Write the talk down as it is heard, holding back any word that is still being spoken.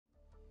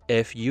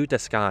If you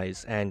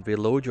disguise and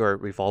reload your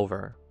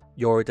revolver,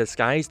 your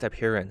disguised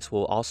appearance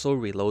will also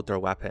reload their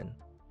weapon.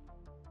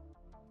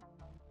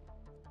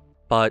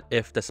 But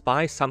if the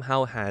spy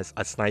somehow has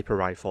a sniper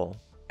rifle,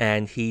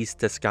 and he's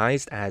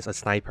disguised as a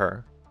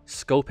sniper,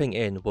 scoping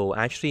in will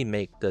actually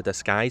make the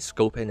disguise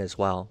scope in as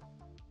well.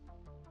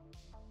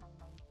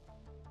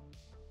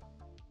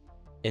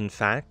 In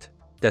fact,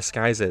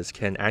 disguises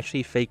can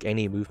actually fake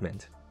any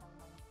movement.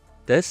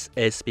 This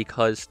is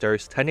because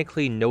there's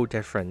technically no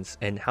difference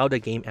in how the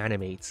game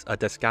animates a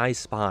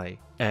disguised spy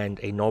and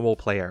a normal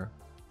player.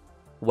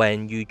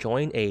 When you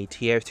join a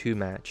Tier 2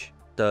 match,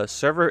 the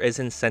server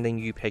isn't sending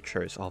you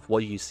pictures of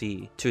what you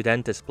see to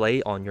then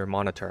display on your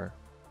monitor.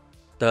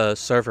 The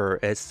server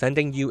is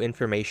sending you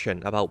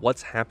information about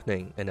what's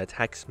happening in a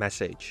text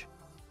message.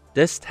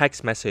 This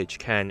text message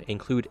can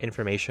include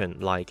information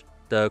like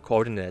the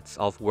coordinates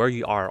of where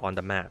you are on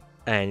the map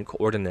and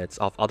coordinates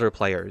of other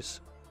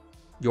players.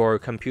 Your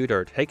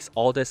computer takes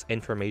all this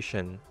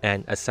information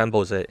and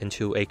assembles it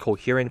into a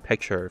coherent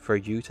picture for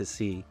you to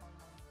see.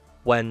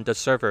 When the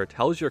server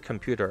tells your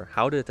computer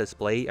how to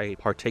display a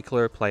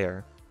particular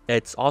player,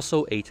 it's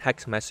also a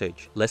text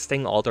message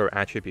listing all their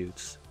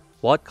attributes,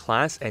 what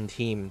class and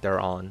team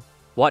they're on,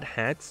 what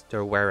hats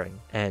they're wearing,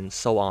 and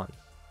so on.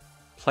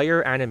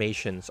 Player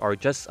animations are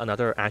just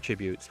another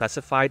attribute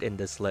specified in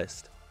this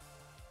list.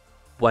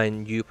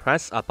 When you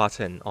press a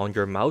button on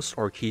your mouse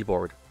or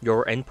keyboard,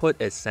 your input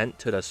is sent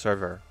to the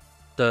server.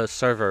 The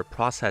server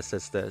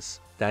processes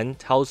this, then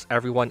tells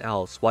everyone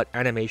else what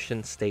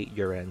animation state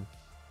you're in.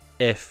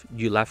 If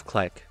you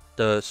left-click,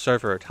 the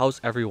server tells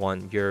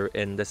everyone you're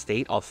in the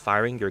state of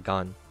firing your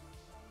gun.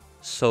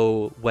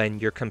 So when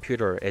your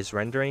computer is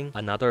rendering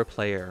another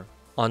player,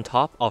 on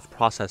top of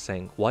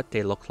processing what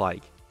they look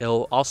like,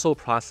 it'll also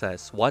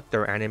process what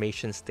their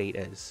animation state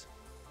is.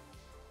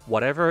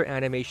 Whatever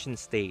animation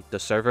state the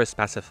server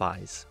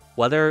specifies,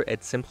 whether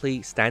it's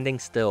simply standing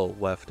still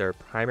with their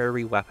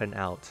primary weapon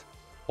out,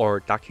 or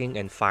ducking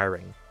and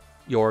firing,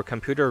 your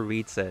computer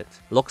reads it,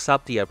 looks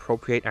up the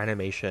appropriate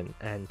animation,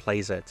 and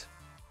plays it.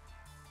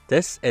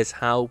 This is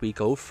how we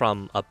go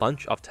from a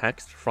bunch of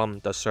text from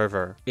the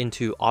server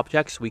into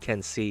objects we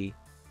can see.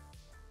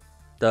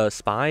 The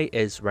spy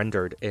is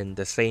rendered in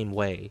the same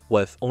way,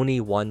 with only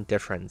one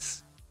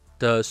difference.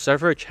 The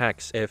server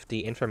checks if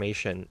the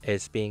information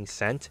is being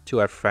sent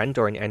to a friend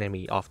or an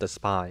enemy of the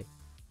spy.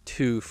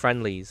 To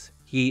friendlies,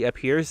 he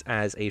appears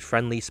as a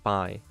friendly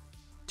spy.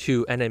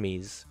 To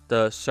enemies,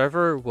 the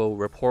server will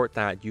report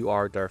that you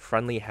are their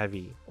friendly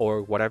heavy,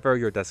 or whatever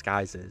your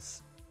disguise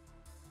is.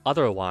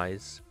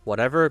 Otherwise,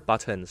 whatever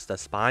buttons the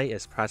spy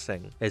is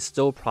pressing is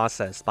still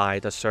processed by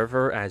the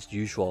server as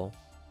usual.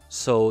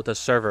 So the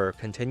server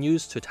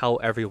continues to tell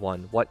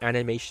everyone what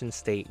animation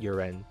state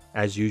you're in,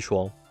 as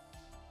usual.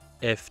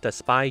 If the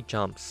spy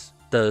jumps,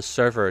 the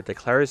server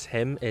declares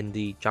him in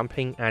the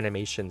jumping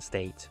animation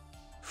state.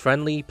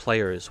 Friendly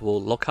players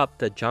will look up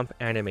the jump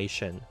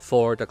animation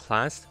for the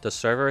class the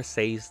server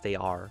says they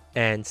are,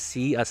 and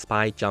see a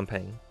spy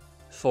jumping.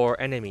 For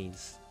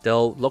enemies,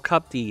 they'll look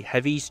up the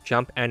heavy's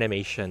jump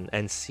animation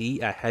and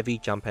see a heavy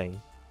jumping.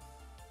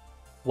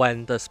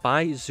 When the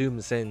spy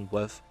zooms in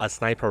with a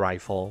sniper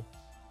rifle,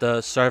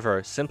 the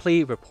server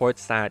simply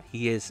reports that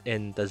he is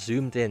in the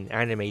zoomed in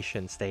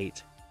animation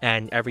state,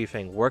 and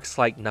everything works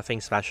like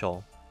nothing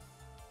special.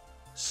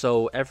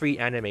 So every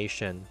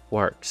animation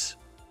works.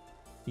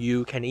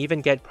 You can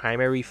even get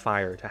primary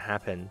fire to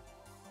happen.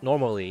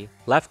 Normally,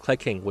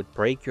 left-clicking would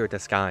break your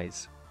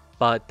disguise,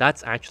 but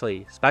that's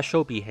actually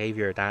special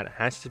behavior that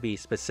has to be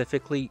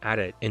specifically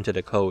added into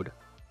the code.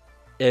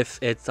 If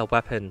it's a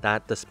weapon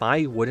that the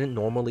spy wouldn't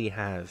normally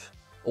have,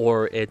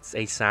 or it's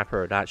a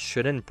sapper that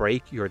shouldn't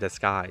break your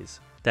disguise,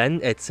 then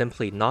it's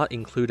simply not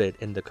included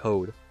in the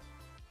code.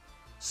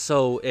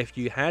 So if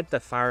you had the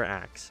fire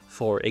axe,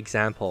 for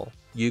example,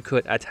 you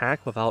could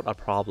attack without a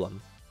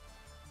problem.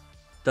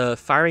 The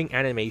firing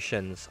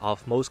animations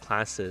of most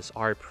classes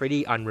are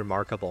pretty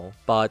unremarkable,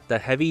 but the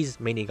heavy's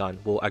minigun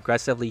will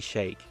aggressively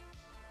shake.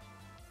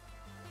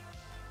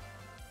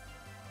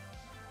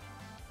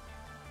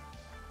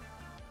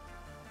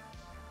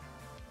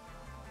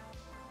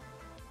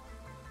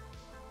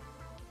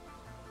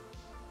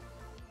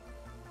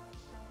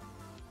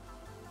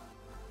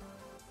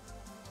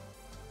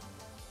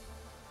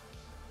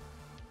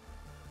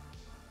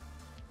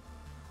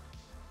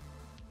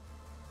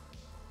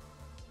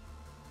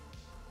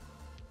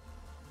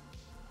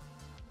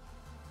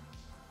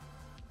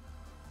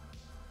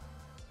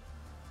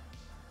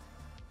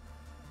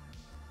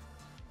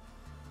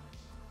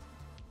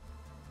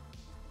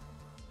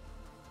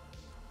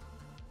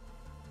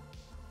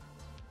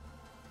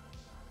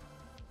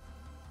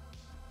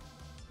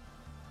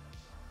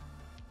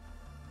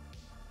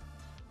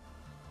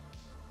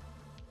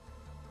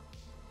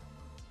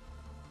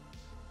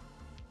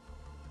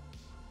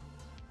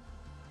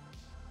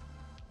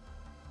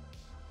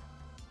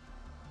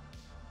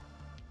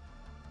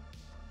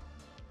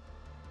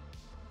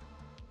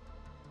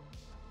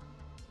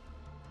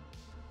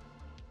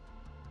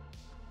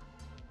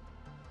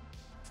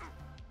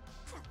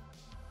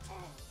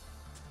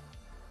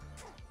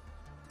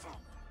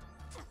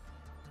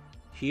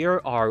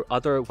 Here are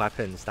other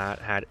weapons that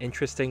had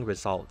interesting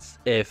results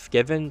if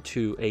given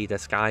to a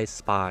disguised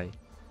spy.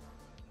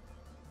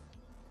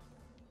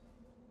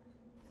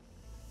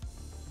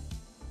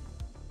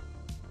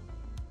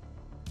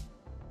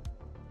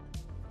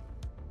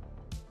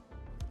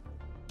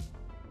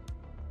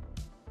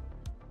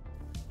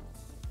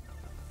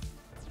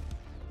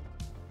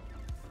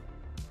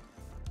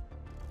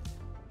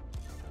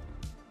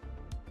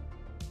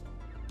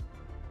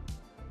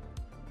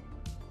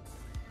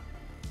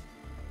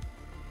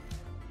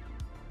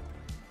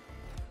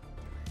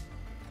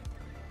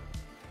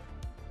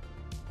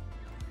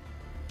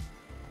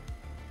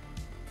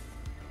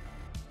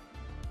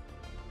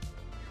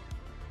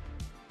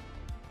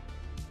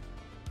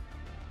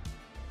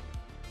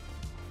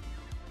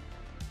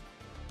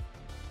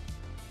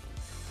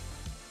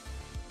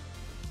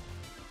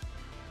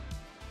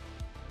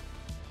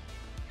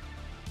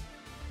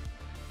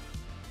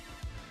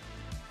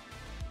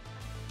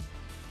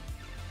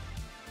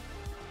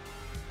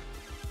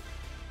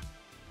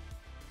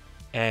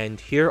 And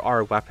here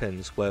are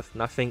weapons with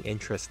nothing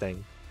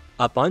interesting.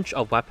 A bunch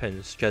of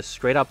weapons just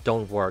straight up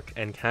don't work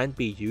and can't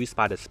be used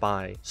by the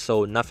spy,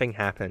 so nothing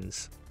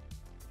happens.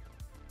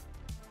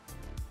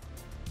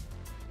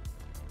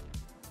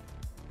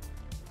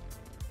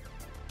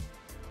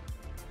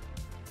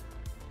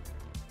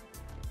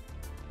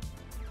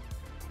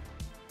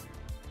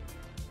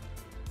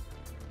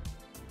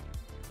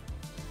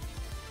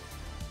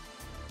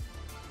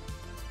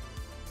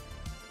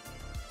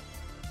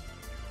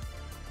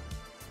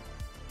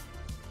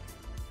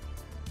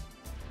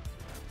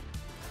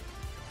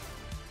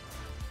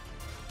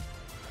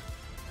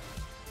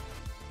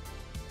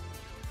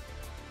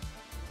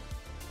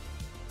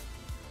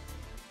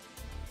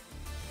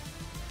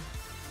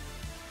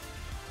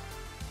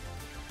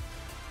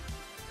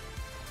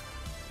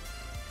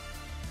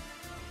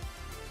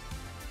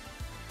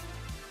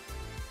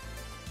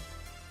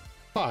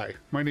 Hi,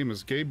 my name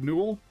is Gabe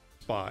Newell,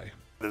 Spy.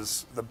 It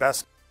is the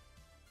best